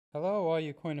Hello, all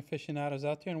you coin aficionados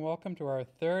out there, and welcome to our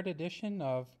third edition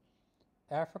of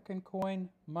African Coin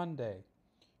Monday,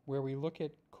 where we look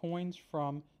at coins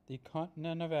from the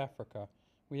continent of Africa.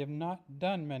 We have not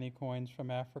done many coins from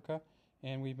Africa,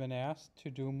 and we've been asked to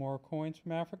do more coins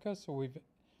from Africa, so we've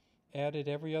added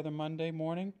every other Monday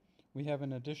morning. We have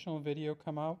an additional video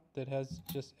come out that has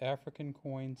just African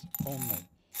coins only.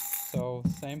 So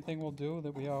same thing we'll do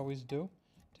that we always do.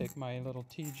 Take my little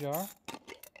tea jar,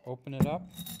 open it up,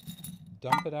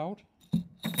 dump it out,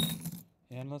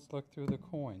 and let's look through the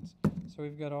coins. So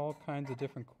we've got all kinds of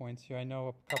different coins here. I know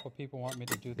a couple people want me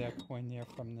to do that coin there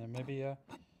from Namibia,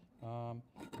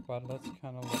 but let's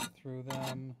kind of look through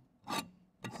them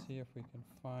and see if we can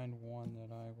find one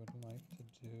that I would like to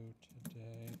do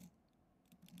today.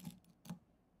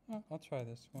 Oh, I'll try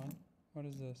this one. What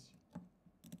is this?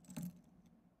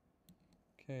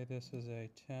 Okay, this is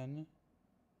a 10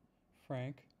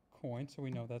 franc coin, so we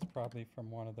know that's probably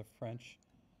from one of the French,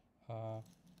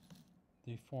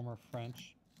 the former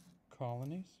French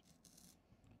colonies.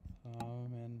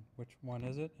 And which one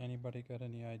is it? Anybody got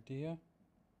any idea?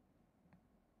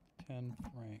 10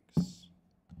 francs.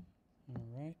 All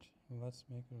right, let's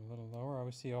make it a little lower. I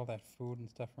always see all that food and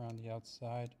stuff around the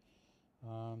outside.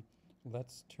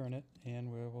 Let's turn it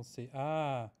and we will see.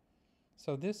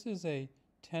 So this is a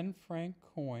 10 franc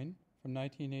coin from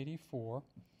 1984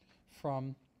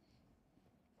 from,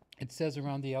 it says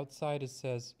around the outside, it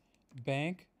says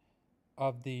Bank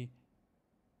of the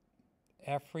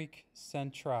Afrique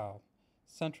Centrale,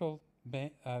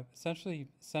 essentially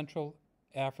Central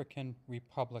African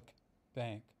Republic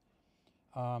Bank,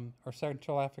 or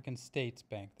Central African States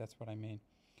Bank, that's what I mean.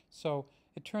 So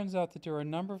it turns out that there are a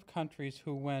number of countries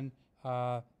who, when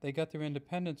they got their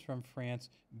independence from France,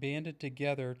 banded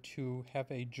together to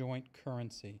have a joint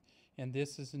currency. And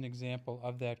this is an example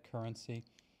of that currency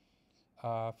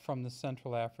from the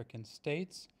Central African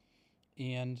states.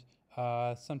 And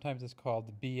sometimes it's called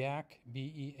the BEAC,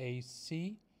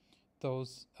 B-E-A-C.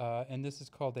 And this is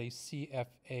called a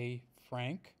CFA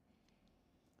Franc,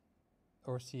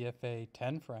 or CFA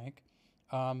 10 franc.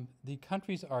 The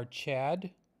countries are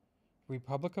Chad,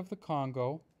 Republic of the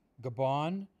Congo,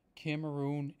 Gabon,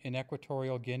 Cameroon, and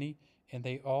Equatorial Guinea, and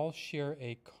they all share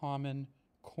a common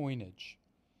coinage.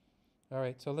 All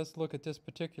right, so let's look at this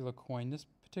particular coin. This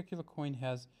particular coin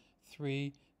has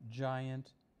three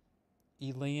giant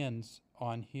elands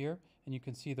on here, and you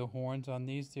can see the horns on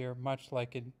these. They're much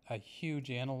like a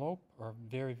huge antelope, or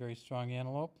very, very strong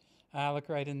antelope. Look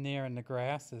right in there in the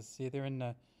grasses. See, they're in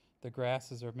the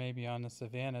grasses, or maybe on the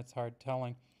savanna. It's hard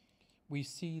telling. We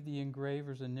see the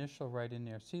engraver's initial right in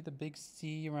there. See the big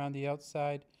C around the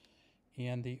outside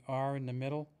and the R in the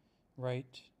middle?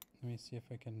 Right. Let me see if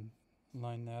I can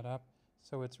line that up.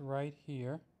 So it's right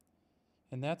here.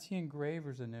 And that's the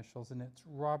engraver's initials, and it's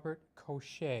Robert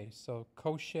Cochet. So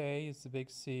Cochet is the big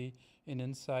C, and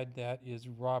inside that is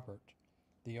Robert,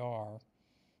 the R.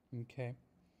 Okay.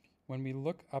 When we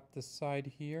look up the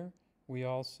side here, we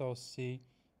also see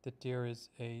that there is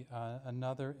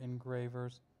another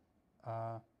engraver's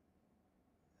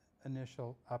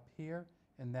initial up here,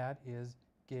 and that is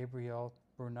Gabriel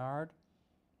Bernard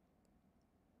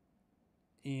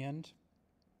and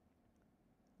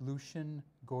Lucien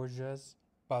Gorges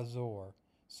Bazor.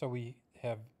 So we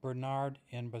have Bernard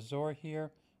and Bazor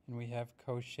here, and we have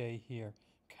Cochet here.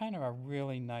 Kind of a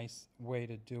really nice way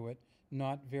to do it,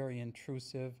 not very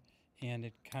intrusive, and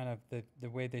it kind of, the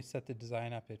way they set the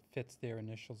design up, it fits their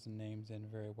initials and names in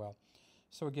very well.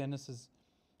 So again, this is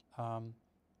a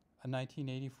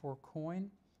 1984 coin.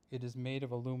 It is made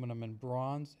of aluminum and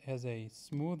bronze, has a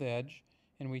smooth edge,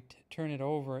 and we turn it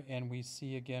over and we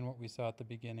see again what we saw at the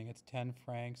beginning. It's 10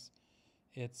 francs.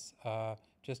 It's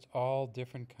just all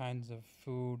different kinds of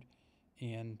food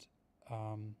and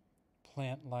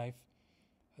plant life.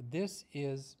 This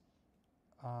is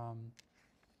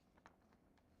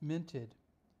minted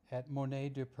at Monet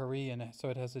de Paris, and so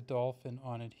it has a dolphin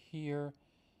on it here.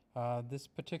 This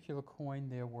particular coin,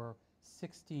 there were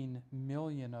 16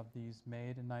 million of these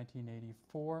made in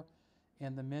 1984,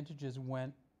 and the mintages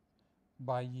went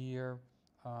by year,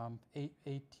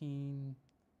 18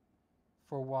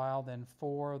 for a while, then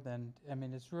 4, then, I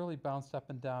mean, it's really bounced up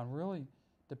and down, really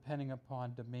depending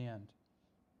upon demand.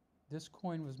 This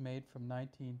coin was made from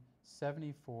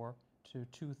 1974 to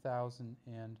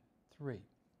 2003.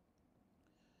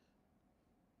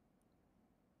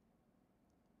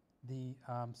 The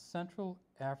Central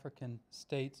African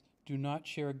states do not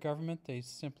share a government, they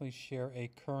simply share a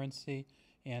currency,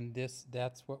 and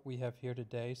that's what we have here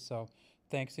today. So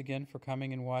thanks again for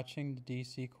coming and watching the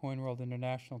DC Coin World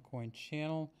International Coin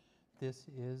channel. This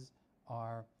is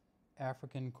our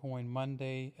African Coin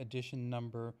Monday edition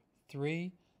number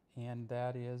 3, and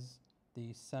that is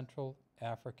the Central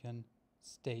African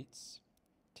States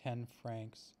 10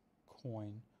 francs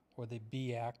coin, or the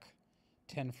BEAC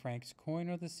 10 francs coin,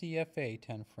 or the CFA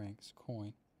 10 francs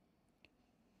coin.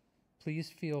 Please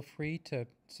feel free to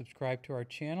subscribe to our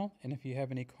channel, and if you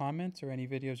have any comments or any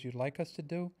videos you'd like us to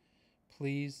do,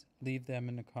 please leave them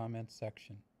in the comments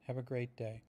section. Have a great day.